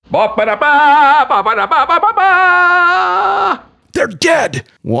They're dead.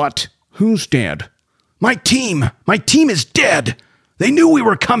 What? Who's dead? My team is dead. They knew we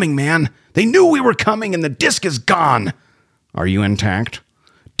were coming, man. They knew we were coming and the disc is gone. Are you intact?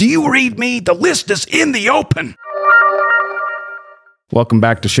 Do you read me? The list is in the open. Welcome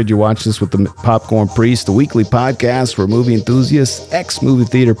back to Should You Watch This with the Popcorn Priest, the weekly podcast where movie enthusiasts, ex-movie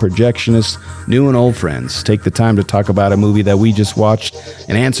theater projectionists, new and old friends take the time to talk about a movie that we just watched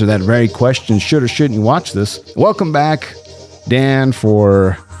and answer that very question, should or shouldn't you watch this? Welcome back, Dan,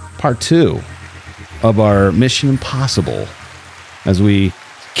 for part 2 of our Mission Impossible as we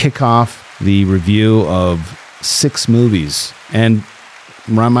kick off the review of 6 movies. And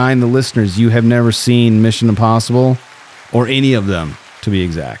remind the listeners, you have never seen Mission Impossible or any of them, to be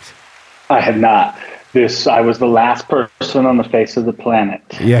exact. I had not. I was the last person on the face of the planet.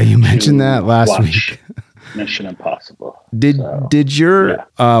 Yeah, you mentioned that last week. Mission Impossible. Did your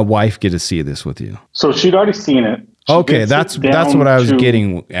wife get to see this with you? So she'd already seen it. Okay, that's what I was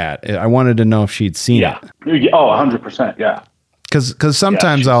getting at. I wanted to know if she'd seen it. Oh, 100%, yeah. Because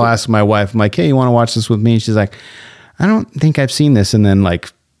sometimes I'll ask my wife, I'm like, hey, you want to watch this with me? And she's like, I don't think I've seen this. And then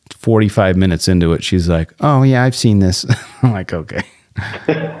like 45 minutes into it, she's like, oh, yeah, I've seen this. I'm like, okay.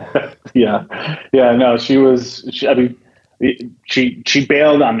 Yeah. No, she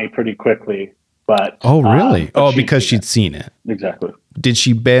bailed on me pretty quickly, but. Oh, really? Because she'd seen it. Exactly. Did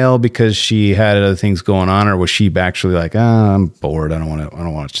she bail because she had other things going on, or was she actually like, I'm bored. I don't want to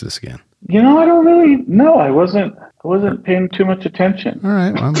watch this again. I don't really know. I wasn't paying too much attention. All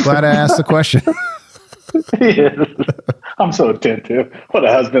right. Well, I'm glad I asked the question. Yes. I'm so attentive. What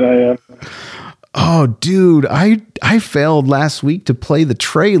a husband I am. Oh, dude, I failed last week to play the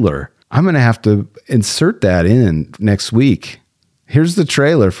trailer. I'm going to have to insert that in next week. Here's the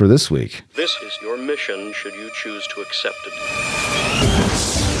trailer for this week. This is your mission should you choose to accept it.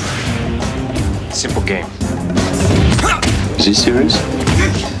 Simple game. Is he serious?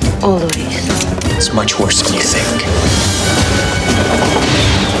 Always. It's much worse than you think.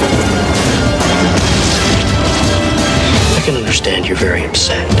 I can understand you're very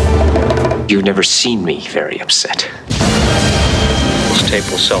upset. You've never seen me very upset. This tape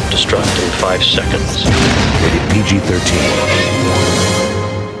will self-destruct in 5 seconds. Rated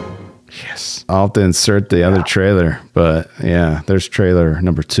PG-13. Yes. I'll have to insert the other trailer, but yeah, there's trailer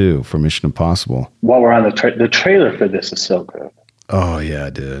number 2 for Mission Impossible. While we're on the trailer for this is so good. Oh yeah,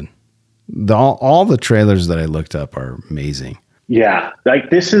 dude. All the trailers that I looked up are amazing. Yeah,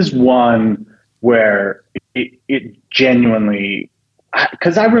 like this is one where it genuinely,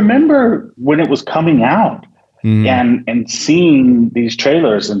 because I remember when it was coming out and seeing these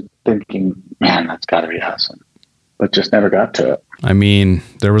trailers and thinking, man, that's got to be awesome, but just never got to it. I mean,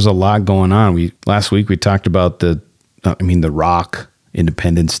 there was a lot going on. Last week we talked about the Rock,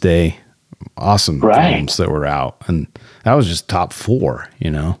 Independence Day, awesome films that were out, and that was just top 4,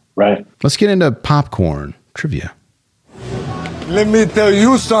 Right. Let's get into popcorn trivia. Let me tell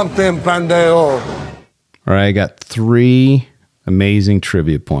you something, pendejo. All right, I got 3 amazing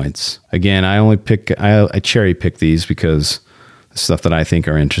trivia points. Again, I cherry pick these because the stuff that I think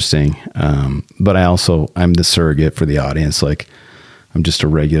are interesting. But I'm the surrogate for the audience. Like, I'm just a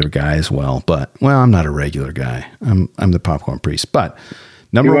regular guy as well. But, I'm not a regular guy. I'm the popcorn priest. But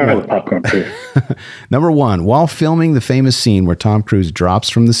number one, while filming the famous scene where Tom Cruise drops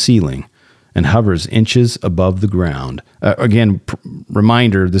from the ceiling and hovers inches above the ground.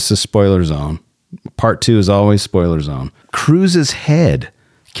 Reminder, this is spoiler zone. Part 2 is always spoiler zone. Cruise's head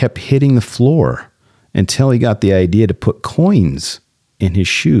kept hitting the floor until he got the idea to put coins in his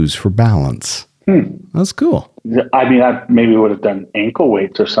shoes for balance. That's cool. I mean, I maybe would have done ankle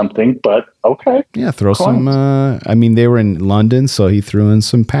weights or something, but okay. Yeah, throw coins. Some, they were in London, so he threw in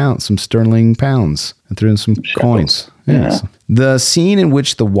some sterling pounds, and threw in some coins. Yes. Yeah. The scene in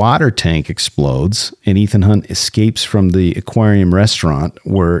which the water tank explodes and Ethan Hunt escapes from the aquarium restaurant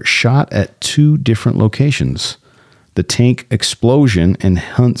were shot at 2 different locations. The tank explosion and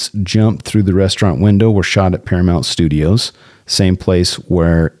Hunt's jump through the restaurant window were shot at Paramount Studios, same place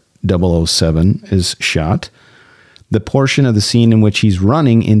where 007 is shot. The portion of the scene in which he's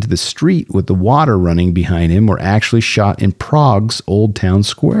running into the street with the water running behind him were actually shot in Prague's Old Town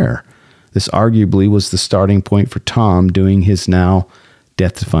Square. This arguably was the starting point for Tom doing his now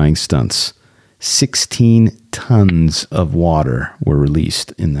death-defying stunts. 16 tons of water were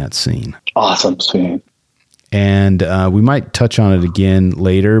released in that scene. Awesome scene. And we might touch on it again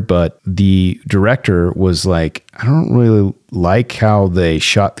later, but the director was like, I don't really like how they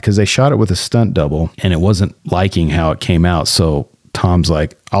shot, because they shot it with a stunt double, and it wasn't liking how it came out. So Tom's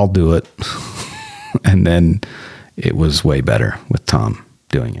like, I'll do it. And then it was way better with Tom.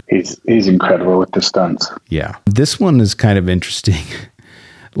 doing it. He's incredible with the stunts. Yeah. This one is kind of interesting.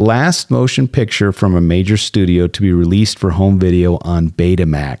 Last motion picture from a major studio to be released for home video on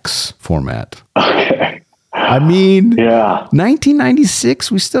Betamax format. Okay. I mean, Yeah. 1996,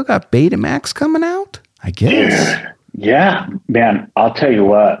 we still got Betamax coming out, I guess. Yeah, man, I'll tell you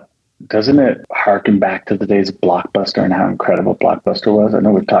what. Doesn't it harken back to the days of Blockbuster and how incredible Blockbuster was? I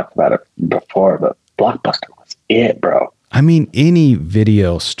know we've talked about it before, but Blockbuster was it, bro. I mean, any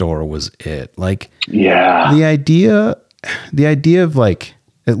video store was it. Like, Yeah. the idea of like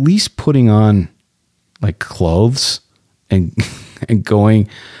at least putting on like clothes and going,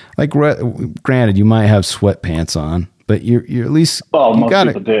 like, granted, you might have sweatpants on, but you're at least, Most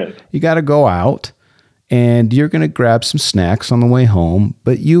people did. You got to go out and you're going to grab some snacks on the way home,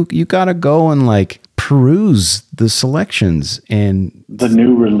 but you got to go and like peruse the selections and The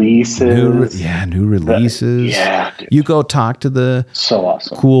new releases. new releases. Dude. You go talk to the So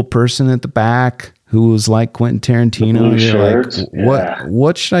awesome. cool person at the back who was like Quentin Tarantino. blue You're shirts, like,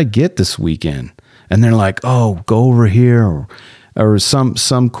 what should I get this weekend? And they're like, oh, go over here. Or some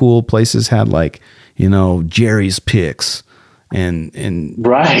cool places had like, Jerry's Picks. And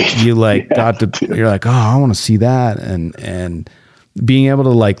Right. you like you're like, oh, I want to see that. And being able to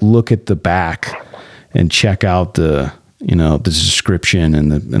like look at the back and check out the description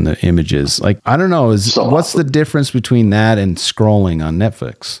and the images. Like, I don't know, what's the difference between that and scrolling on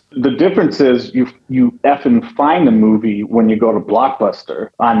Netflix? The difference is you effing find a movie when you go to Blockbuster.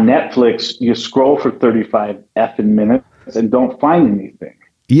 On Netflix, you scroll for 35 effing minutes and don't find anything.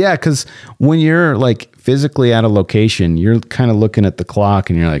 Yeah, because when you're like physically at a location, you're kind of looking at the clock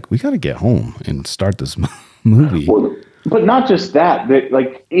and you're like, we got to get home and start this movie. Well, but not just that.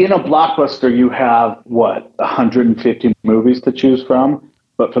 Like in a Blockbuster, you have 150 movies to choose from.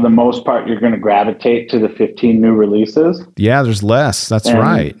 But for the most part, you're going to gravitate to the 15 new releases. Yeah, there's less. That's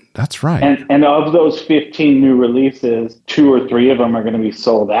right. And of those 15 new releases, 2 or 3 of them are going to be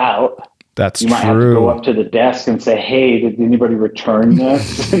sold out. That's you might have to go up to the desk and say, hey, did anybody return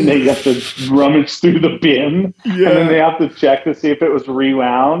this? And they have to rummage through the bin. Yeah. And then they have to check to see if it was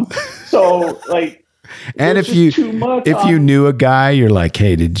rewound. So, like, and if you knew a guy, you're like,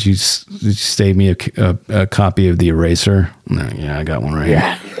 hey, did you save me a copy of The Eraser? No, yeah, I got one right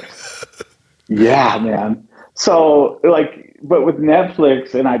here. Yeah, man. So, like, but with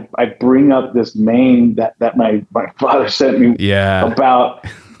Netflix, and I bring up this meme that my father sent me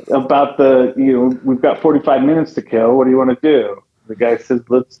about the, we've got 45 minutes to kill. What do you want to do? The guy says,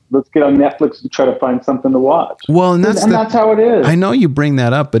 let's get on Netflix and try to find something to watch. Well, and that's how it is. I know you bring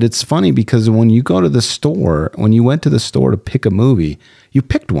that up, but it's funny because when you go to the store, when you went to the store to pick a movie, you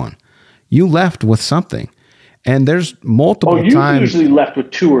picked one. You left with something. And there's multiple times. You usually left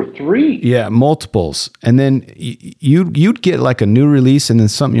with 2 or 3. Yeah, multiples. And then you'd get like a new release and then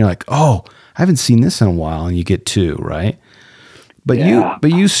something you're like, oh, I haven't seen this in a while. And you get 2, right? But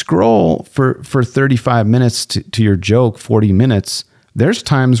you scroll for 35 minutes to your joke, 40 minutes. There's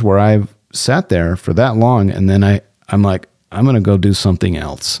times where I've sat there for that long and then I'm like, I'm going to go do something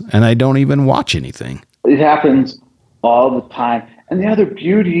else. And I don't even watch anything. It happens all the time. And the other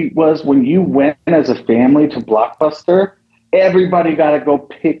beauty was when you went as a family to Blockbuster, everybody got to go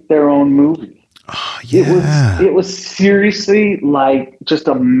pick their own movie. Oh, yeah. It was seriously like just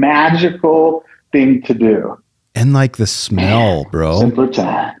a magical thing to do. And like the smell, bro. Simpler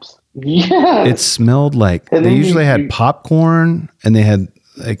times. Yeah. It smelled like they usually had popcorn and they had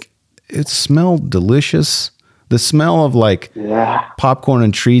like, it smelled delicious. The smell of like popcorn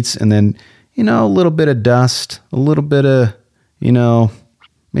and treats and then, a little bit of dust, a little bit of,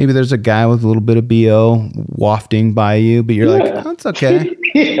 maybe there's a guy with a little bit of BO wafting by you, but you're like, oh, it's okay.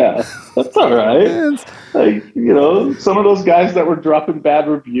 Yeah, that's all right. Like, some of those guys that were dropping bad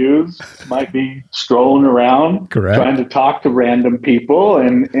reviews might be strolling around, trying to talk to random people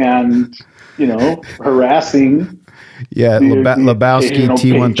and harassing. Yeah, Lebowski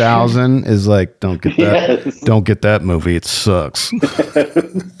T1000 is like, don't get that. Yes. Don't get that movie. It sucks.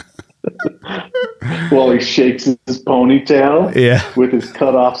 Well, he shakes his ponytail with his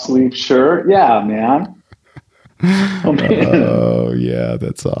cut-off sleeve shirt. Yeah, man. Oh, man. Oh, yeah,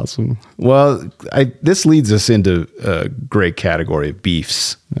 that's awesome. Well, this leads us into a great category of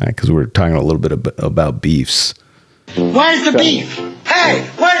beefs, because we're talking a little bit about beefs. Where's the beef? Hey,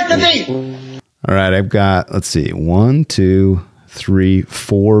 where's the beef? All right, I've got, let's see, 1, 2, 3,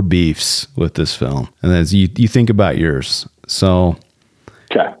 4 beefs with this film. And as you think about yours. So,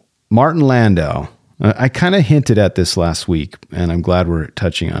 Martin Landau, I kind of hinted at this last week, and I'm glad we're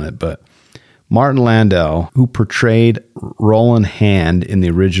touching on it, but Martin Landau, who portrayed Roland Hand in the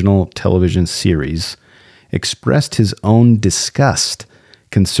original television series, expressed his own disgust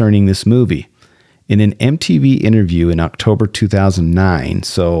concerning this movie. In an MTV interview in October 2009,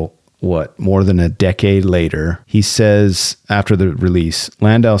 so more than a decade later, he says after the release,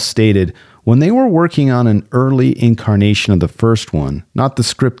 Landau stated, when they were working on an early incarnation of the first one, not the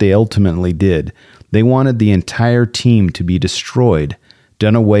script they ultimately did, they wanted the entire team to be destroyed,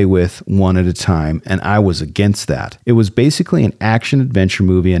 done away with one at a time, and I was against that. It was basically an action-adventure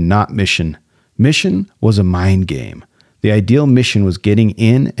movie and not mission. Mission was a mind game. The ideal mission was getting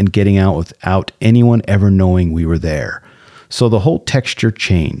in and getting out without anyone ever knowing we were there. So the whole texture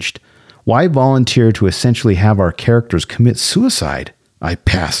changed. Why volunteer to essentially have our characters commit suicide? I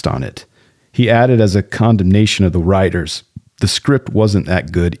passed on it. He added as a condemnation of the writers, the script wasn't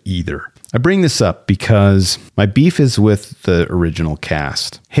that good either. I bring this up because my beef is with the original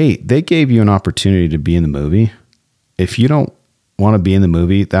cast. Hey, they gave you an opportunity to be in the movie. If you don't want to be in the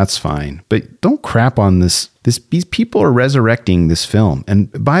movie, that's fine. But don't crap on this. These people are resurrecting this film.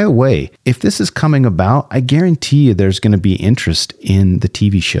 And by the way, if this is coming about, I guarantee you there's going to be interest in the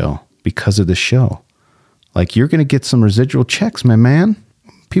TV show because of the show. Like, you're going to get some residual checks, my man.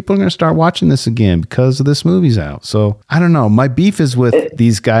 People are going to start watching this again because of this movie's out. So I don't know. My beef is with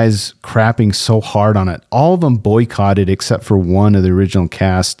these guys crapping so hard on it. All of them boycotted except for one of the original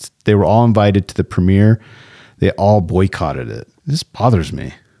cast. They were all invited to the premiere. They all boycotted it. This bothers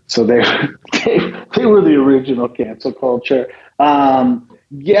me. So they were the original cancel culture.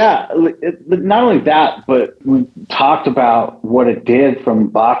 Yeah, not only that, but we talked about what it did from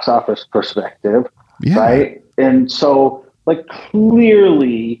box office perspective, right? And so, like,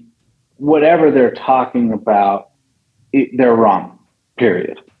 clearly, whatever they're talking about, they're wrong,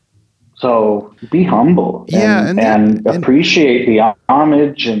 period. So be humble and appreciate the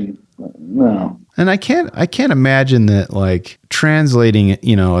homage and, you know. And I can't imagine that, like, translating,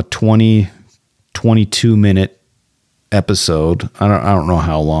 you know, a 22 minute episode. I don't know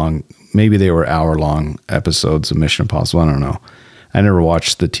how long. Maybe they were hour-long episodes of Mission Impossible. I don't know. I never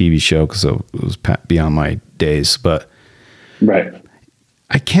watched the TV show because it was beyond my days. But right,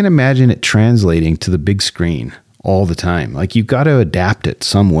 I can't imagine it translating to the big screen all the time. Like, you got to adapt it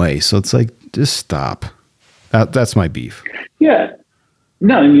some way. So it's like, just stop. That's my beef. Yeah.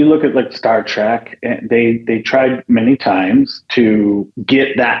 No, and you look at, like, Star Trek, and they tried many times to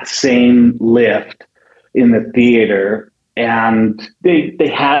get that same lift in the theater, and they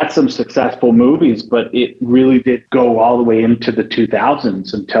had some successful movies, but it really did go all the way into the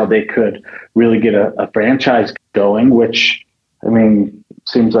 2000s until they could really get a franchise going, which, I mean,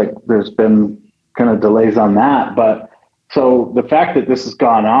 seems like there's been kind of delays on that. But so the fact that this has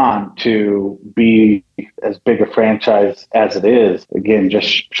gone on to be as big a franchise as it is, again,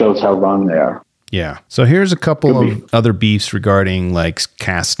 just shows how wrong they are. Yeah. So here's a couple of other beefs regarding, like,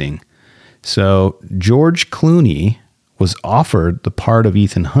 casting. So George Clooney was offered the part of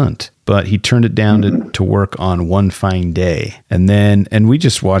Ethan Hunt, but he turned it down to work on One Fine Day. And we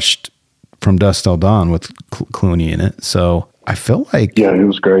just watched From Dusk Till Dawn with Clooney in it. So I feel like, yeah, he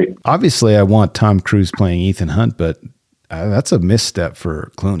was great. Obviously, I want Tom Cruise playing Ethan Hunt, but that's a misstep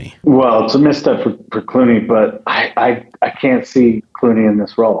for Clooney. Well, it's a misstep for Clooney, but I can't see Clooney in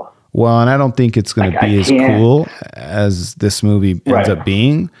this role. Well, and I don't think it's going to be as cool as this movie ends up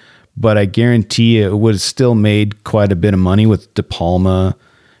being. But I guarantee you it would have still made quite a bit of money with De Palma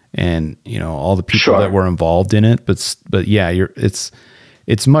and, you know, all the people that were involved in it. But yeah,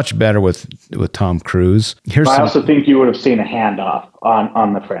 it's much better with Tom Cruise. I also think you would have seen a handoff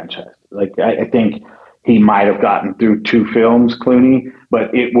on the franchise. Like, I think he might have gotten through 2 films, Clooney,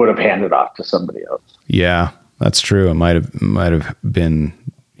 but it would have handed off to somebody else. Yeah, that's true. It might have been.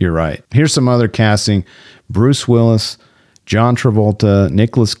 You're right. Here's some other casting: Bruce Willis, John Travolta,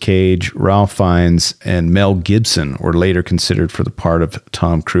 Nicolas Cage, Ralph Fiennes, and Mel Gibson were later considered for the part of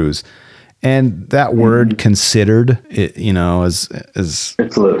Tom Cruise. And that word "considered," it, you know, is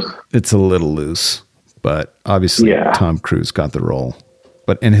it's loose. It's a little loose, but obviously Tom Cruise got the role.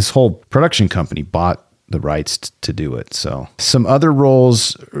 And his whole production company bought the rights to do it. So some other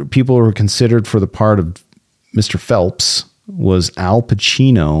roles people were considered for the part of Mr. Phelps was Al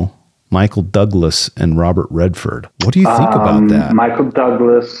Pacino, Michael Douglas, and Robert Redford. What do you think about that? Michael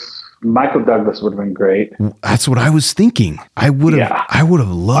Douglas would have been great. That's what I was thinking. I would have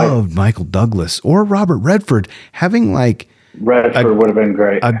loved Michael Douglas or Robert Redford. Having, like, Redford would have been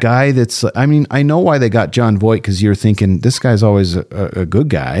great. A guy that's, I mean, I know why they got John Voight, because you're thinking this guy's always a good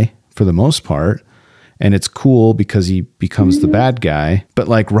guy for the most part. And it's cool because he becomes the bad guy. But,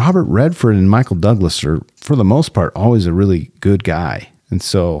 like, Robert Redford and Michael Douglas are, for the most part, always a really good guy. And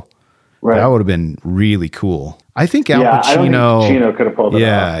so that would have been really cool. I think Al Pacino. I don't think Pacino could have pulled it off.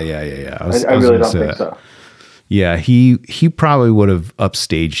 Yeah. I really don't think so. Yeah, he probably would have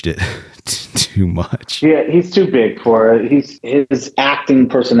upstaged it too much. Yeah, he's too big for it. His acting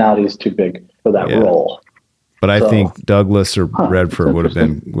personality is too big for that role. But I think Douglas or Redford would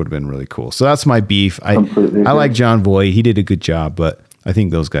have been really cool. So that's my beef. I like John Voight. He did a good job, but I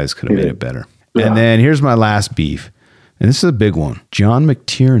think those guys could have made it better. Yeah. And then here's my last beef. And this is a big one. John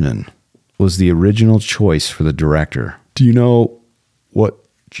McTiernan was the original choice for the director. Do you know what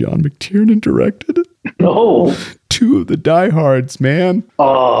John McTiernan directed? No. 2 of the Die Hards, man.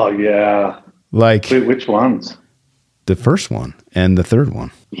 Oh, yeah. Like, wait, which ones? The first one and the third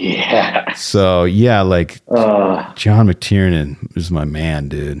one. Yeah. So, yeah, like John McTiernan is my man,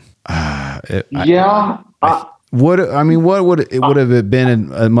 dude. What would it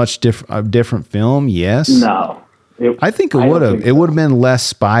been a much different film? Yes. No. I think it would have. It would have been less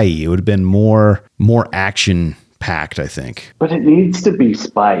spy-y. It would have been more action packed, I think. But it needs to be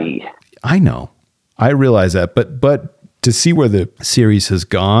spy-y. I know. I realize that, but to see where the series has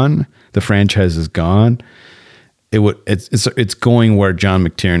gone, the franchise has gone, it's going where John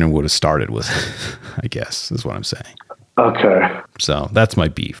McTiernan would have started with, I guess, is what I'm saying. Okay. So that's my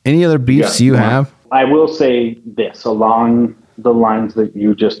beef. Any other beefs you have? I will say this along the lines that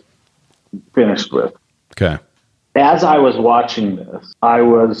you just finished with. Okay. As I was watching this, I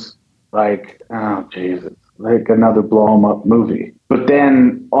was like, oh, Jesus, like another blow 'em up movie. But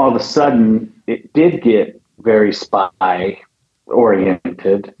then all of a sudden, it did get very spy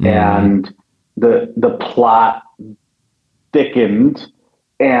oriented, and the plot thickened,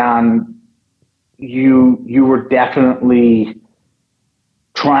 and you were definitely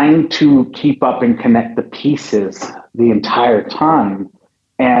trying to keep up and connect the pieces the entire time.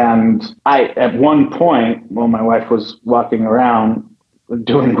 And at one point, while my wife was walking around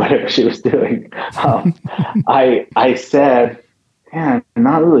doing whatever she was doing, I said, man, I'm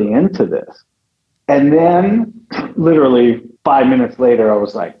not really into this. And then literally 5 minutes later, I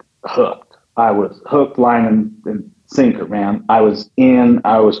was like hooked. I was hooked, line and sinker, man. I was in.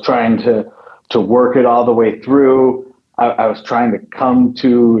 I was trying to work it all the way through. I was trying to come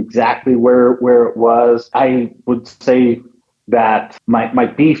to exactly where it was. I would say that my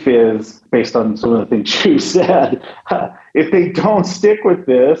beef is based on some of the things you said. If they don't stick with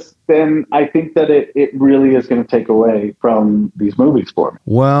this, then I think that it really is going to take away from these movies for me.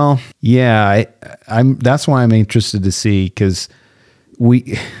 Well, yeah, I'm. That's why I'm interested to see, because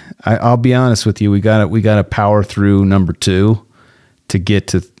I'll be honest with you, we got to power through number 2 to get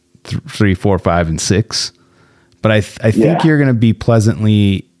to 3, 4, 5, and 6. But I think you're going to be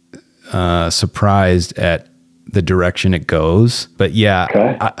pleasantly surprised at the direction it goes. But yeah,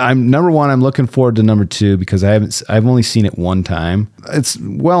 okay. I'm number 1. I'm looking forward to number 2 because I've only seen it one time. It's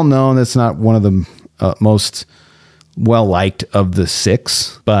well known. It's not one of the most well liked of the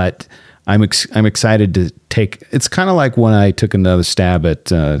 6, but I'm excited to take. It's kind of like when I took another stab at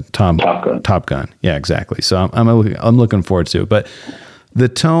Top Gun. Yeah, exactly. So I'm looking forward to it. But the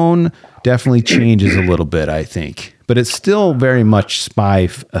tone definitely changes a little bit, I think, but it's still very much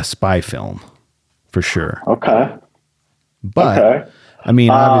a spy film. For sure. Okay. But I mean,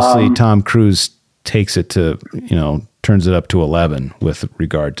 obviously Tom Cruise takes it to, turns it up to 11 with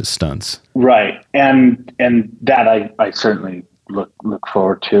regard to stunts. Right. And that I certainly look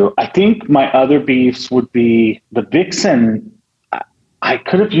forward to. I think my other beefs would be the Vixen. I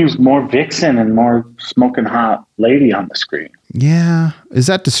could have used more Vixen and more smoking hot lady on the screen. Yeah. Is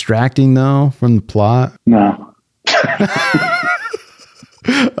that distracting though from the plot? No.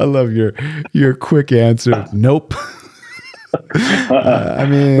 I love your quick answer. Nope. I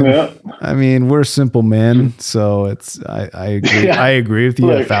mean, we're simple men, so I agree. I agree with you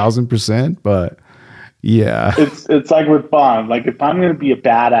 1,000%. But yeah, it's like with Bond. Like if I'm going to be a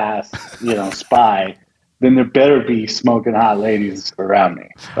badass, spy, then there better be smoking hot ladies around me.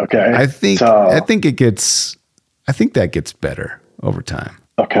 Okay. I think that gets better over time.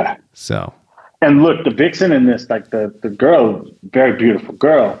 Okay. So. And look, the Vixen in this, like the girl, very beautiful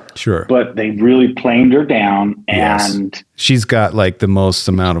girl. Sure. But they really planed her down, and she's got like the most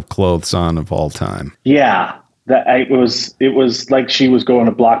amount of clothes on of all time. Yeah. It was like she was going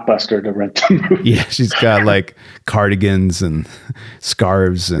to Blockbuster to rent the movie. Yeah, she's got like cardigans and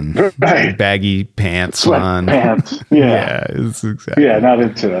scarves and baggy pants on. Pants. Yeah. It's exactly. Yeah, not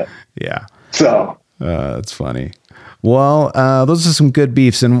into it. Yeah. So. That's funny. Well, those are some good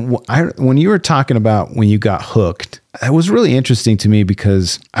beefs. And when you were talking about when you got hooked, it was really interesting to me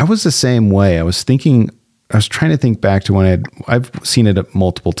because I was the same way. I was trying to think back to when I've seen it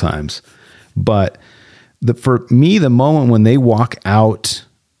multiple times, but for me, the moment when they walk out,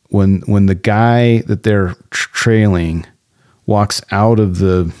 when the guy that they're trailing walks out of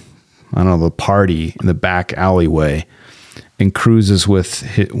the I don't know, the party in the back alleyway, and Cruise is with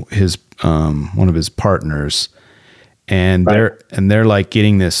his one of his partners, and they're like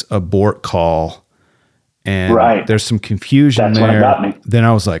getting this abort call, and there's some confusion there. What got me. Then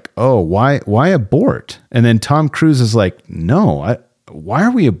I was like, oh, why abort? And then Tom Cruise is like, no, why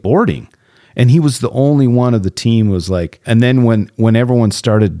are we aborting? And he was the only one of the team was like, and then when everyone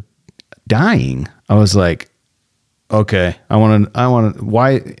started dying, I was like, okay, I want to,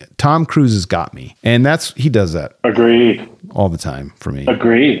 why Tom Cruise has got me. And he does that. Agreed. All the time for me.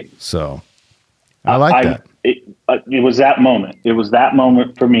 Agreed. So I like that. It was that moment. It was that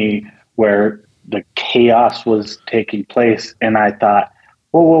moment for me where the chaos was taking place. And I thought,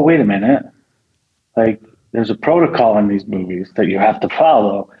 well, wait a minute. Like, there's a protocol in these movies that you have to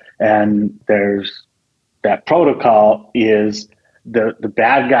follow. And that protocol is the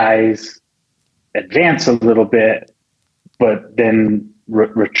bad guys advance a little bit, but then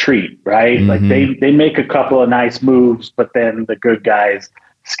retreat, right? Mm-hmm. Like they make a couple of nice moves, but then the good guys'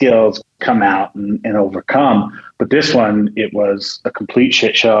 skills come out and overcome. But this one, it was a complete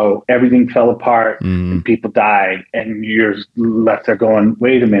shit show. Everything fell apart and people died, and you're left there going,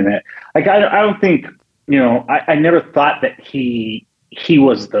 wait a minute. Like, I don't think, I never thought that he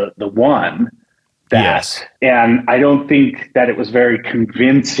was the one that, yes. And I don't think that it was very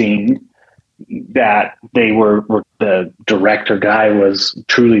convincing that they were the director guy was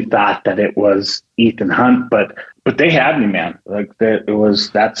truly thought that it was Ethan Hunt, but they had me, man. Like, that's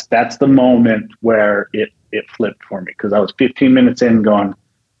the moment where it flipped for me, because I was 15 minutes in going,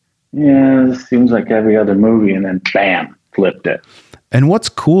 yeah, this seems like every other movie, and then bam, flipped it. And what's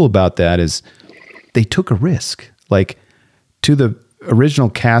cool about that is they took a risk. Like, to the original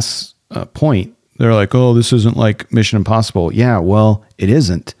cast point, they're like, oh, this isn't like Mission Impossible. Yeah, well, it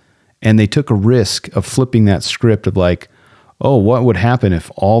isn't. And they took a risk of flipping that script of like, oh, what would happen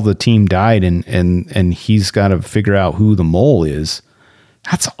if all the team died and he's got to figure out who the mole is?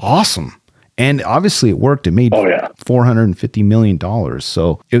 That's awesome. And obviously it worked. It made $450 million.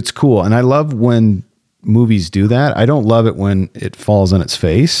 So it's cool. And I love when movies do that. I don't love it when it falls on its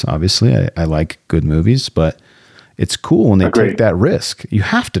face. Obviously, I like good movies, but it's cool when they take that risk. You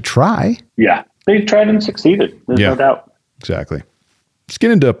have to try. Yeah. They tried and succeeded. There's no doubt. Exactly. Let's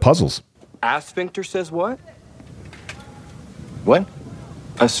get into puzzles. A sphincter says what? What?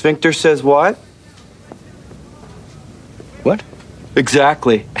 A sphincter says what? What?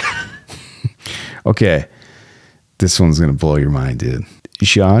 Exactly. Okay. This one's going to blow your mind, dude.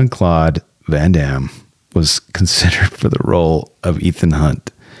 Jean-Claude Van Damme was considered for the role of Ethan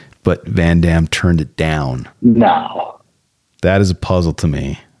Hunt, but Van Damme turned it down. No. That is a puzzle to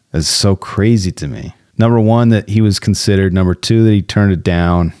me. It's so crazy to me. Number one, that he was considered. Number two, that he turned it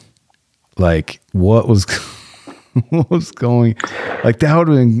down. Like, what was going? Like, that would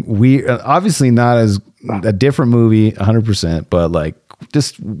have been weird. Obviously, not as a different movie, 100%. But like,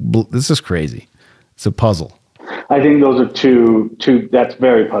 this is crazy. It's a puzzle. I think those are two. That's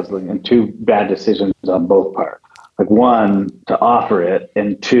very puzzling, and two bad decisions on both parts. Like, one, to offer it,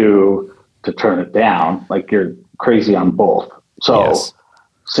 and two, to turn it down. Like, you're crazy on both. So. Yes.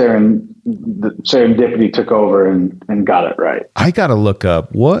 Serendipity took over and got it right. I got to look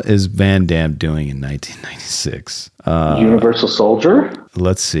up, what is Van Damme doing in 1996? Universal Soldier?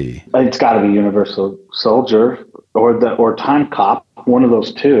 Let's see. It's got to be Universal Soldier or Time Cop, one of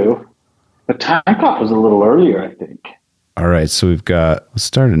those two. But Time Cop was a little earlier, I think. All right, so let's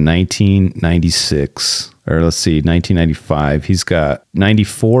start in 1996, or let's see, 1995. He's got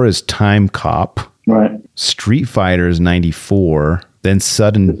 94 is Time Cop. Right. Street Fighter is 94. Then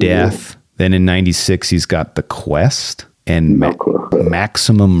Sudden Death. Then in 96, he's got The Quest and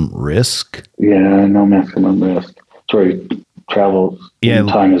Maximum Risk. Yeah, no Maximum Risk. It's where he travels in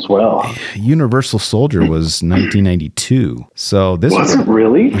time as well. Universal Soldier was 1992. So this was it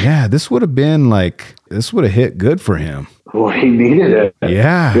really? Yeah, this would have hit good for him. Well, he needed it.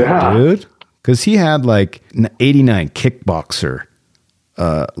 Yeah. Dude. Because he had like 89 Kickboxer,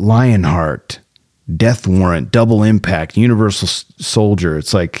 Lionheart, Death Warrant, Double Impact, Universal Soldier.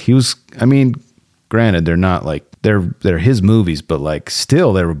 It's like he was, I mean, granted, they're not like, they're his movies, but like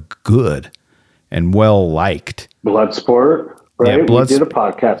still they were good and well liked. Bloodsport, right? Yeah, we did a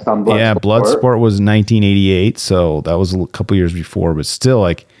podcast on Bloodsport. Yeah, Bloodsport was 1988, so that was a couple years before, but still,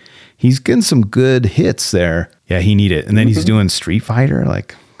 like, he's getting some good hits there. Yeah, he needed it. And then he's doing Street Fighter.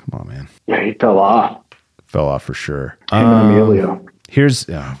 Like, come on, man. Yeah, he fell off. Fell off for sure. Emilio. Here's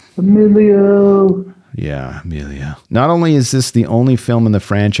Emilio. Yeah, Emilio. Not only is this the only film in the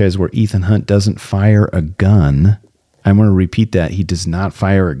franchise where Ethan Hunt doesn't fire a gun, I'm going to repeat that. He does not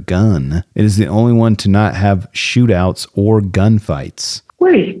fire a gun. It is the only one to not have shootouts or gunfights.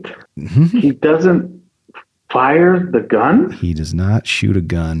 Wait, he doesn't fire the gun? He does not shoot a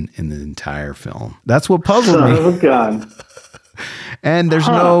gun in the entire film. That's what puzzled Son me. of a gun. And there's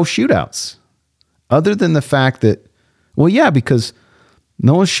no shootouts, other than the fact that, well, yeah, because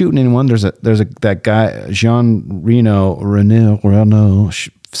no one's shooting anyone. There's that guy Jean Reno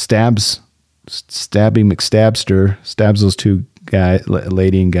stabs Stabby McStabster, stabs those two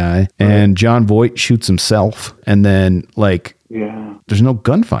lady and guy, and John Voight shoots himself, and then like. Yeah. There's no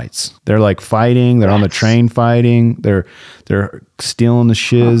gunfights. They're like fighting. They're on the train fighting. They're stealing the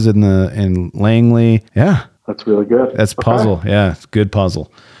shiz in Langley. Yeah. That's really good. That's puzzle. Yeah. It's good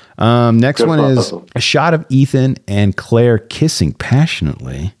puzzle. Next Good one puzzle. is a shot of Ethan and Claire kissing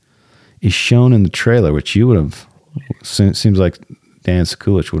passionately is shown in the trailer, which you would have, seems like Dan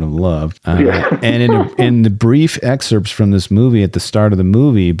Sekulich would have loved. And in the brief excerpts from this movie at the start of the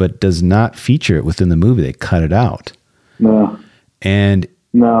movie, but does not feature it within the movie. They cut it out. No. And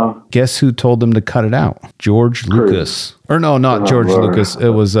guess who told them to cut it out? George Lucas. Or no, not George Lucas. It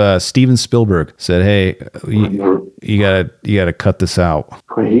was Steven Spielberg said, "Hey, you gotta cut this out."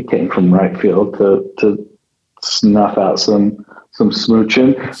 Well, he came from right field to snuff out some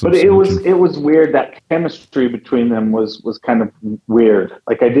smooching. But it was weird. That chemistry between them was kind of weird.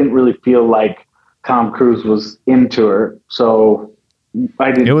 Like I didn't really feel like Tom Cruise was into her. So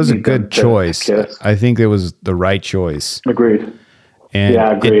I didn't. It was a good choice. I think it was the right choice. Agreed. And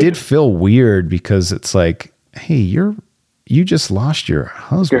agreed. It did feel weird because it's like, hey, you just lost your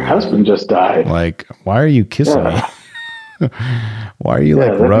husband. Your husband just died. Like, why are you kissing me? Why are you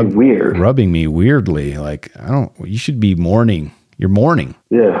rubbing me weirdly? Like, you should be mourning. You're mourning.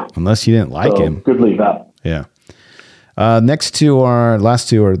 Yeah. Unless you didn't like him. Good leave out. Yeah. Last two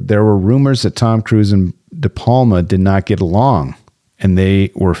are, there were rumors that Tom Cruise and De Palma did not get along. And they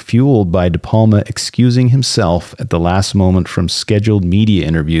were fueled by De Palma excusing himself at the last moment from scheduled media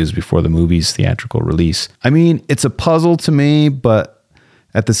interviews before the movie's theatrical release. I mean, it's a puzzle to me, but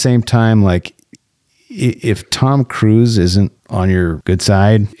at the same time, like, if Tom Cruise isn't on your good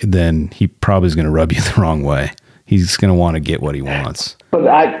side, then he probably is going to rub you the wrong way. He's going to want to get what he wants. But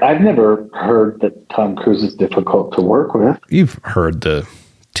I've never heard that Tom Cruise is difficult to work with. You've heard the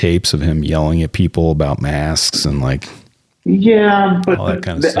tapes of him yelling at people about masks and like... Yeah, but all that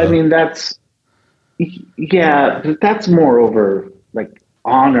kind of stuff. I mean, that's more over like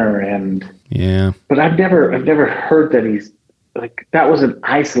honor and But I've never heard that he's like that was an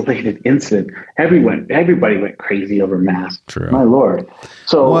isolated incident. Everybody went crazy over masks. True. My Lord.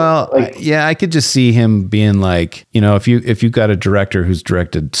 So I could just see him being like, if you got a director who's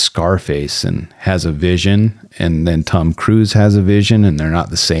directed Scarface and has a vision, and then Tom Cruise has a vision, and they're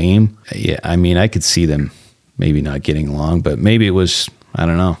not the same. Yeah, I mean, I could see them. Maybe not getting along, but maybe it was, I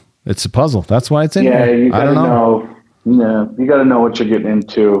don't know. It's a puzzle. That's why it's in there. You gotta know. Yeah, you got to know what you're getting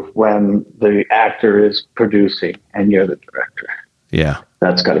into when the actor is producing and you're the director. Yeah.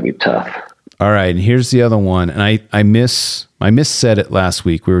 That's got to be tough. All right. And here's the other one. And I missaid it last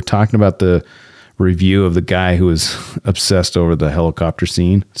week. We were talking about the review of the guy who was obsessed over the helicopter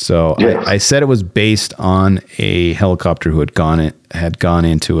scene. So yes. I said it was based on a helicopter who had gone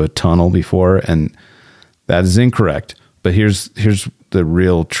into a tunnel before, and that is incorrect. But here's the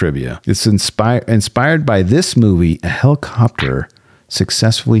real trivia. It's inspired by this movie. A helicopter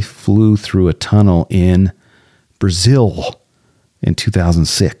successfully flew through a tunnel in Brazil in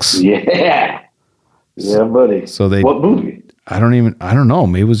 2006. Yeah, buddy. So what movie? I don't know.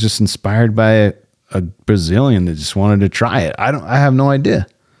 Maybe it was just inspired by a Brazilian that just wanted to try it. I have no idea.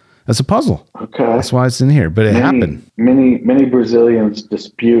 That's a puzzle. Okay. That's why it's in here, but it happened. Many Brazilians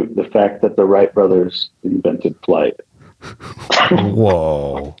dispute the fact that the Wright brothers invented flight.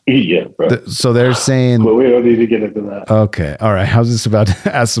 Whoa. Yeah, bro. So they're saying... Well, we don't need to get into that. Okay. All right. I was just about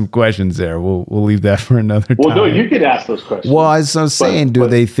to ask some questions there. We'll leave that for another time. Well, no, you can ask those questions. Well, as I was saying, do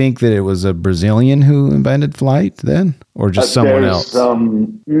they think that it was a Brazilian who invented flight then? Or just someone else?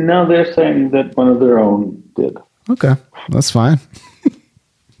 No, they're saying that one of their own did. Okay. That's fine.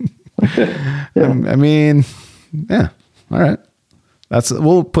 Yeah. I mean, yeah. All right.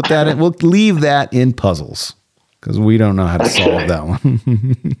 We'll put that in. We'll leave that in puzzles because we don't know how to solve that one.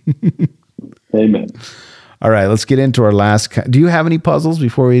 Amen. All right. Let's get into our last. Do you have any puzzles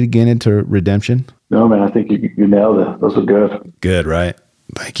before we get into redemption? No, man. I think you nailed it. Those were good. Good, right?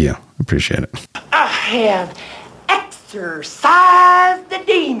 Thank you. Appreciate it. I have exorcised the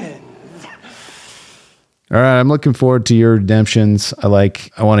demons. All right, I'm looking forward to your redemptions. I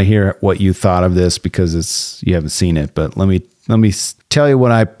want to hear what you thought of this because you haven't seen it. But let me tell you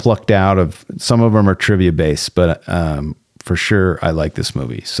what I plucked out of. Some of them are trivia based, but for sure I like this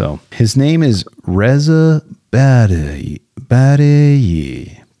movie. So his name is Reza Badaye.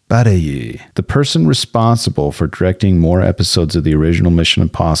 The person responsible for directing more episodes of the original Mission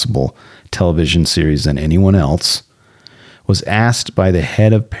Impossible television series than anyone else was asked by the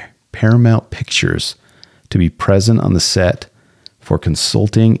head of Paramount Pictures to be present on the set for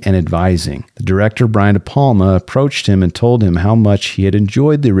consulting and advising. The director, Brian De Palma, approached him and told him how much he had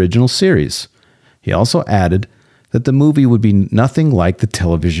enjoyed the original series. He also added that the movie would be nothing like the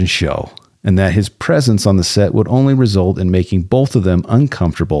television show, and that his presence on the set would only result in making both of them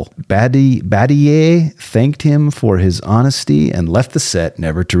uncomfortable. Badier thanked him for his honesty and left the set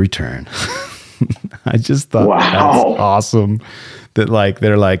never to return. I just thought that's awesome. That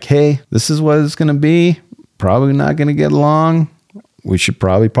they're like, hey, this is what it's going to be. Probably not going to get along. We should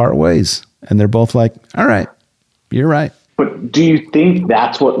probably part ways. And they're both like, all right, you're right. But do you think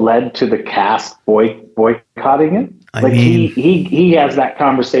that's what led to the cast boycotting it? He has that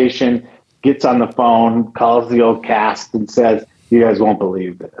conversation, gets on the phone, calls the old cast and says, you guys won't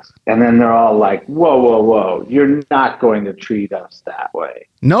believe this. And then they're all like, whoa. You're not going to treat us that way.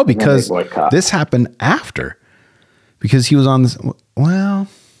 No, because this happened after. Because he was on this. Well,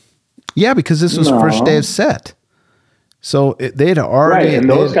 yeah, because this was first day of set. So they'd already. Right, and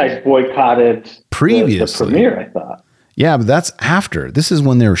those guys boycotted previously. The premiere, I thought. Yeah, but that's after. This is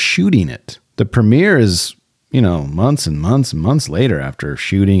when they were shooting it. The premiere is, months and months and months later after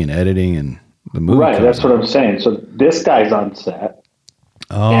shooting and editing and the movie. Right, that's what I'm saying. So this guy's on set.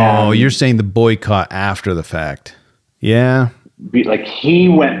 Oh, you're saying the boycott after the fact. Yeah. Like he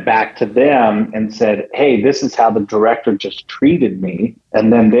went back to them and said, hey, this is how the director just treated me.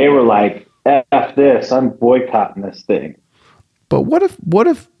 And then they were like, F this, I'm boycotting this thing. But what if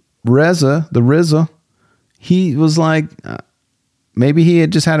RZA, he was like, maybe he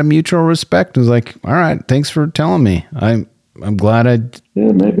had just had a mutual respect and was like, all right, thanks for telling me. I'm glad I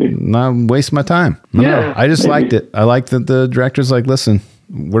not waste my time. No, I just liked it. I liked that the director's like, listen,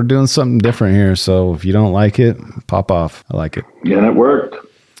 we're doing something different here. So if you don't like it, pop off. I like it. Yeah, and it worked.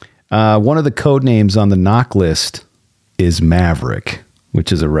 One of the code names on the knock list is Maverick,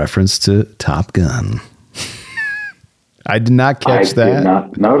 which is a reference to Top Gun. I did not catch that. I did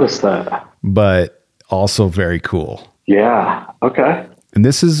not notice that. But also very cool. Yeah. Okay. And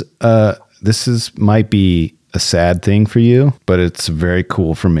this is might be a sad thing for you, but it's very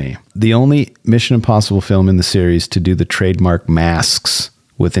cool for me. The only Mission Impossible film in the series to do the trademark masks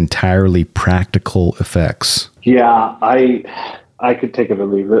with entirely practical effects. Yeah, I could take it or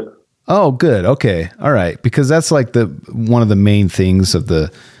leave it. Oh, good. Okay. All right. Because that's like one of the main things of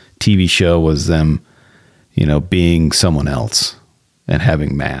the TV show was them, being someone else and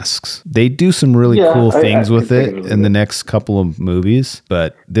having masks. They do some really cool things with it in the next couple of movies,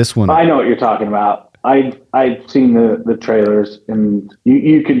 but this one. I know what you're talking about. I've seen the trailers and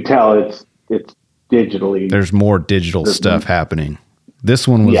you can tell it's digitally. There's more digital stuff happening. This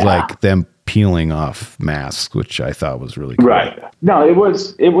one was like them peeling off masks, which I thought was really cool. Right. No, it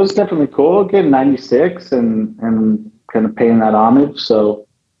was definitely cool. Again, 96 and kind of paying that homage. So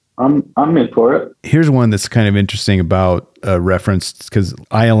I'm in for it. Here's one that's kind of interesting about reference because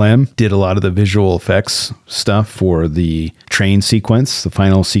ILM did a lot of the visual effects stuff for the train sequence, the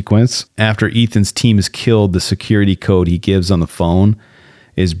final sequence. After Ethan's team is killed, the security code he gives on the phone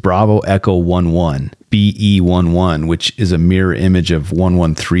is Bravo Echo 11, BE11, which is a mirror image of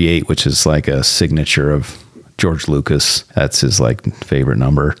 1138, which is like a signature of George Lucas. That's his favorite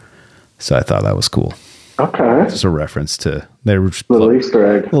number. So I thought that was cool. Okay. It's a reference to little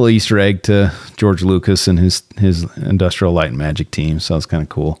Easter egg to George Lucas and his Industrial Light and Magic team. So it's kind of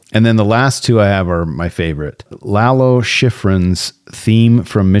cool. And then the last two I have are my favorite. Lalo Schifrin's theme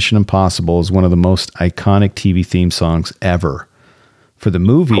from Mission Impossible is one of the most iconic TV theme songs ever. For the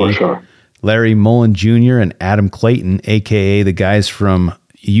movie, for sure. Larry Mullen Jr. and Adam Clayton, a.k.a. the guys from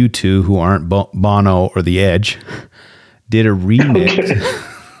U2 who aren't Bono or The Edge, did a remix.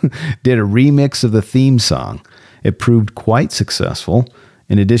 Did a remix of the theme song. It proved quite successful.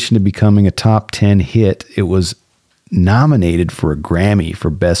 In addition to becoming a top 10 hit, it was nominated for a Grammy for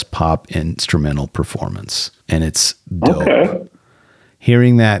Best Pop Instrumental Performance. And it's dope. Okay.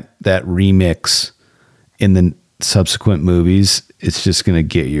 Hearing that remix in the subsequent movies, it's just going to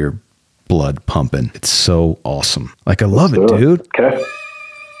get your blood pumping. It's so awesome. I love it, dude. Okay.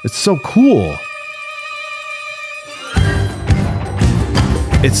 It's so cool.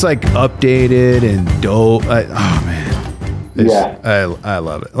 It's updated and dope. Oh man, I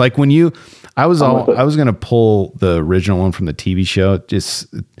love it. Like when I was gonna pull the original one from the TV show.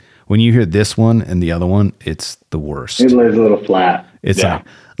 Just when you hear this one and the other one, it's the worst. It lays a little flat.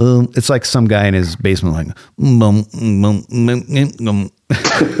 It's like some guy in his basement like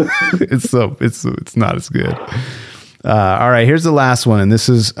it's not as good. All right, here's the last one, and this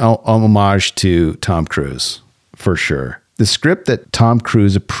is an homage to Tom Cruise for sure. The script that Tom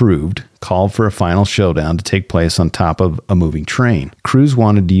Cruise approved called for a final showdown to take place on top of a moving train. Cruise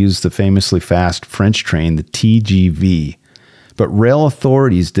wanted to use the famously fast French train, the TGV, but rail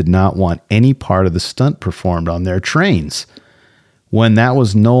authorities did not want any part of the stunt performed on their trains. When that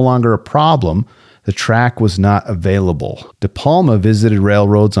was no longer a problem, the track was not available. De Palma visited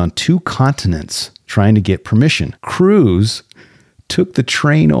railroads on 2 continents trying to get permission. Cruise took the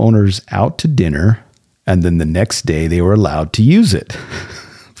train owners out to dinner, and then the next day they were allowed to use it.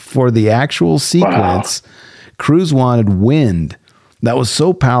 For the actual sequence, Cruise wanted wind that was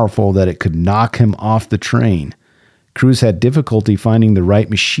so powerful that it could knock him off the train. Cruise had difficulty finding the right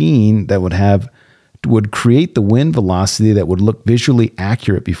machine that would create the wind velocity that would look visually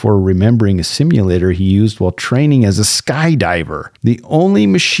accurate before remembering a simulator he used while training as a skydiver. The only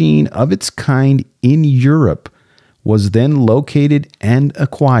machine of its kind in Europe was then located and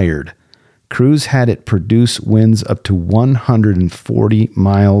acquired. Cruise had it produce winds up to 140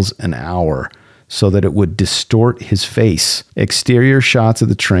 miles an hour so that it would distort his face. Exterior shots of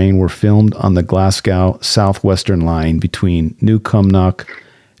the train were filmed on the Glasgow Southwestern line between Newcomnock,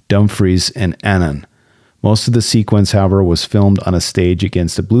 Dumfries, and Annan. Most of the sequence, however, was filmed on a stage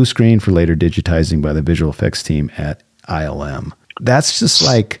against a blue screen for later digitizing by the visual effects team at ILM. That's just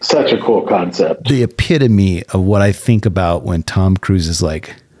like such a cool concept. The epitome of what I think about when Tom Cruise is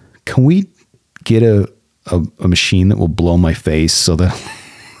like, can we get a machine that will blow my face so that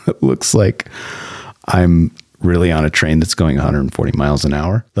it looks like I'm really on a train that's going 140 miles an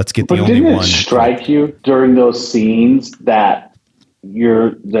hour? Let's get the only one. Didn't it strike you during those scenes that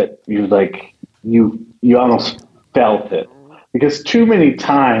you almost felt it? Because too many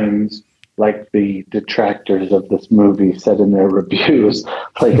times, like the detractors of this movie said in their reviews,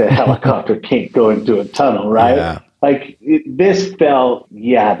 like a helicopter can't go into a tunnel, right? Yeah. Like this felt,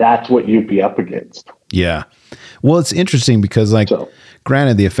 that's what you'd be up against. Yeah. Well, it's interesting because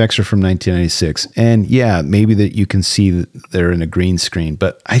granted, the effects are from 1996 and maybe that you can see that they're in a green screen,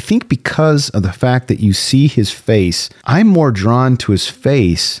 but I think because of the fact that you see his face, I'm more drawn to his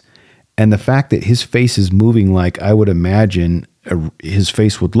face and the fact that his face is moving like I would imagine his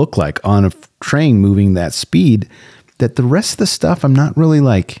face would look like on a train moving that speed, that the rest of the stuff I'm not really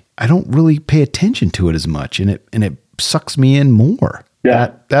I don't really pay attention to it as much, and it sucks me in more.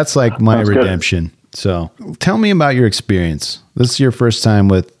 Yeah. That's like my redemption. Good. So tell me about your experience. This is your first time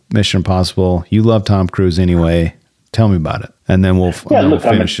with Mission Impossible. You love Tom Cruise anyway. Tell me about it. And then we'll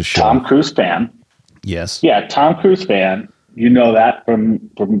finish the show. Tom Cruise fan. Yes. Yeah, Tom Cruise fan. You know that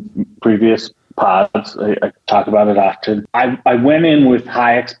from previous pods. I talk about it often. I went in with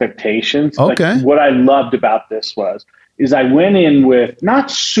high expectations. Okay. What I loved about this is I went in with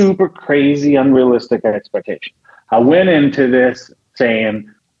not super crazy, unrealistic expectations. I went into this saying,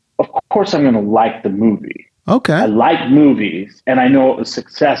 of course I'm going to like the movie. Okay. I like movies, and I know it was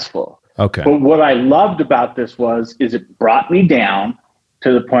successful. Okay. But what I loved about this is it brought me down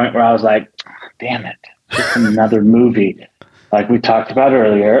to the point where I was like, damn it, just another movie like we talked about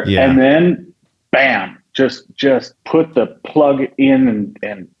earlier. Yeah. And then, bam, just put the plug in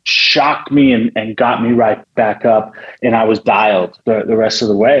and shocked me and got me right back up, and I was dialed the rest of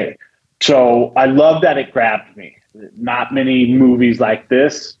the way. So I love that it grabbed me. Not many movies like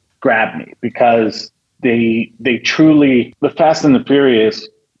this grab me because they truly, the Fast and the Furious,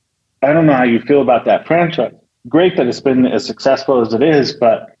 I don't know how you feel about that franchise. Great that it's been as successful as it is,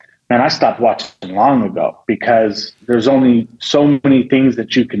 but man, I stopped watching long ago because there's only so many things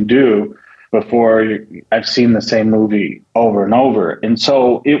that you can do before I've seen the same movie over and over. And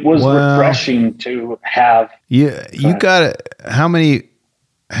so it was refreshing to have. Yeah, you got it. How many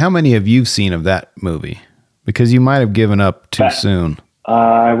have you seen of that movie? Because you might have given up too soon.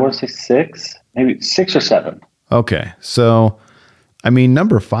 I want to say 6, maybe 6 or 7. Okay. So, I mean,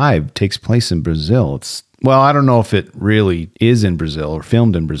 number 5 takes place in Brazil. I don't know if it really is in Brazil or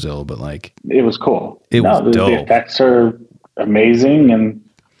filmed in Brazil, but it was cool. It was dope. The effects are amazing.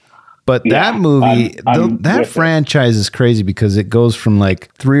 But that movie, that franchise is crazy because it goes from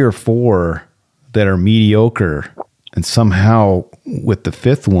 3 or 4 that are mediocre, and somehow with the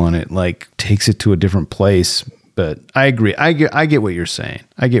 5th one, it takes it to a different place. But I agree. I get what you're saying.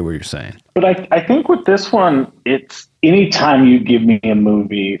 But I think with this one, it's anytime you give me a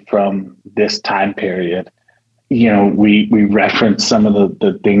movie from this time period, we reference some of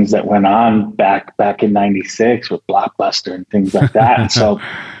the things that went on back in 96 with Blockbuster and things like that. And so,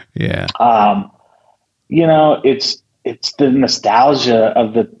 yeah, it's the nostalgia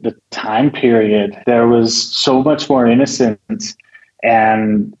of the time period. There was so much more innocence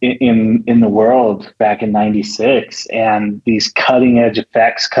and in the world back in 96, and these cutting edge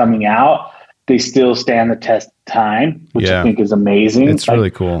effects coming out, they still stand the test of time, which I think is amazing. It's really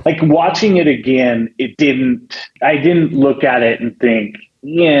cool. Like watching it again, I didn't look at it and think,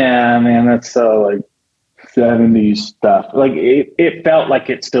 yeah, man, that's so like 70s stuff. Like it felt like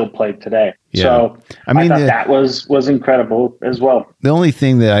it still played today. Yeah. So I mean, thought that was incredible as well. The only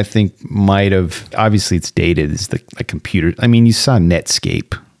thing that I think might have, obviously it's dated, is the computer. I mean, you saw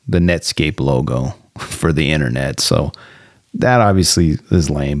Netscape, the Netscape logo for the internet. So that obviously is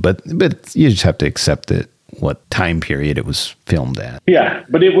lame, but you just have to accept it, what time period it was filmed at. Yeah,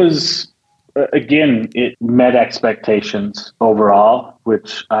 but it was, again, it met expectations overall,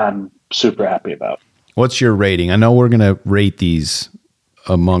 which I'm super happy about. What's your rating? I know we're going to rate these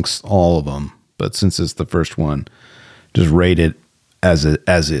amongst all of them, but since it's the first one, just rate it as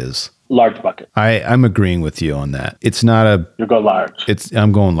is. Large bucket. I'm agreeing with you on that. It's not a... You go large.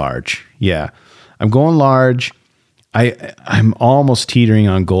 I'm going large. Yeah. I'm going large. I'm almost teetering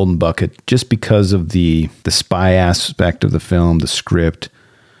on golden bucket just because of the spy aspect of the film, the script,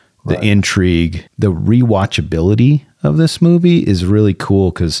 the intrigue, the rewatchability of this movie is really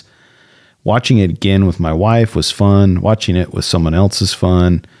cool because watching it again with my wife was fun. Watching it with someone else is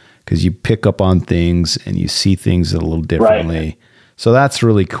fun because you pick up on things and you see things a little differently. Right. So that's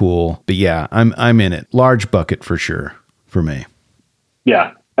really cool. But yeah, I'm in it. Large bucket for sure for me.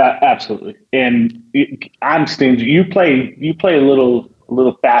 Yeah. Absolutely, and I'm stingy. You play a little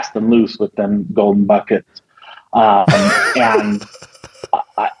fast and loose with them golden buckets, and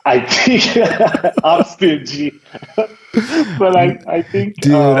I think I'm stingy. But I think,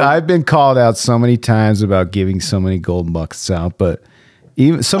 dude, I've been called out so many times about giving so many golden buckets out, but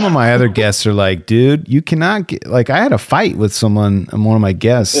even some of my other guests are like, dude, you cannot get, like, I had a fight with someone, one of my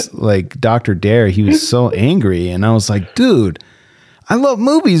guests, like Dr. Dare. He was so angry, and I was like, dude, I love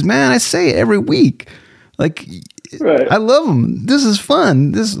movies, man. I say it every week. Like, I love them. This is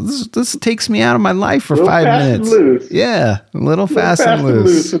fun. This takes me out of my life for 5 minutes. Loose. Yeah, a little fast and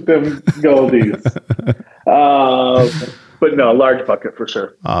loose with them goldies. But no, large bucket for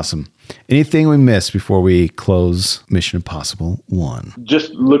sure. Awesome. Anything we missed before we close Mission Impossible 1?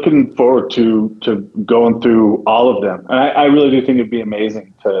 Just looking forward to going through all of them. And I really do think it'd be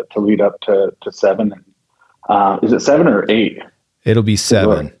amazing to lead up to 7. Is it 7 or 8? It'll be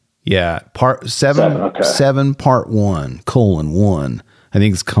 7. Yeah. Part 7, okay. 7 part 1, :1. I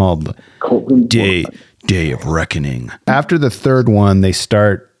think it's called Day of Reckoning. After the third one, they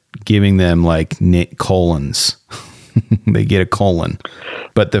start giving them like colons. They get a colon.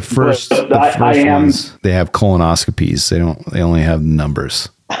 But the first ones, they have colonoscopies. They only have numbers.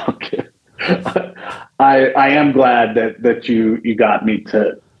 Okay. I am glad that you got me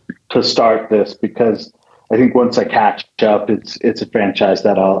to start this, because I think once I catch up, it's a franchise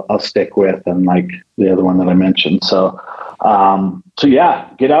that I'll stick with, and like the other one that I mentioned. So yeah,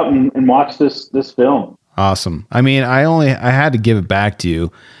 get out and watch this film. Awesome. I mean, I had to give it back to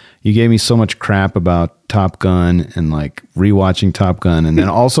you. You gave me so much crap about Top Gun and like rewatching Top Gun, and then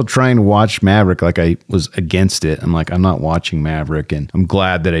also trying to watch Maverick. Like I was against it. I'm like, I'm not watching Maverick, and I'm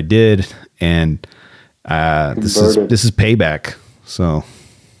glad that I did. And this is payback. So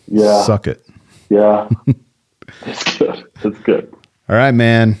yeah, suck it. Yeah, it's good. It's good. All right,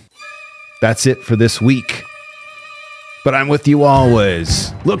 man. That's it for this week. But I'm with you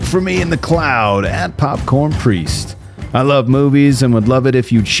always. Look for me in the cloud at Popcorn Priest. I love movies and would love it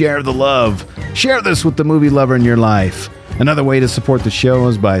if you'd share the love. Share this with the movie lover in your life. Another way to support the show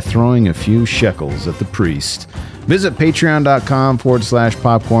is by throwing a few shekels at the priest. Visit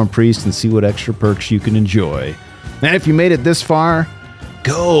patreon.com/Popcorn Priest and see what extra perks you can enjoy. And if you made it this far,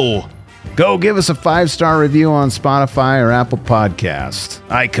 go give us a 5-star review on Spotify or Apple Podcast.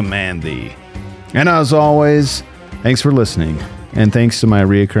 I command thee. And as always, thanks for listening. And thanks to my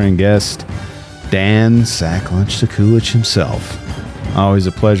reoccurring guest, Dan Sacklunch Sekulich himself. Always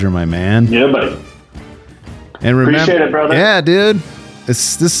a pleasure, my man. Yeah, buddy. And remember, appreciate it, brother. Yeah, dude.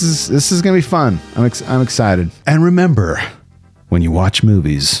 This is gonna be fun. I'm excited. And remember, when you watch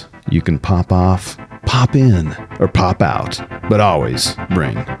movies, you can pop off, pop in, or pop out, but always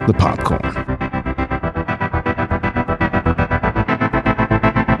bring the popcorn.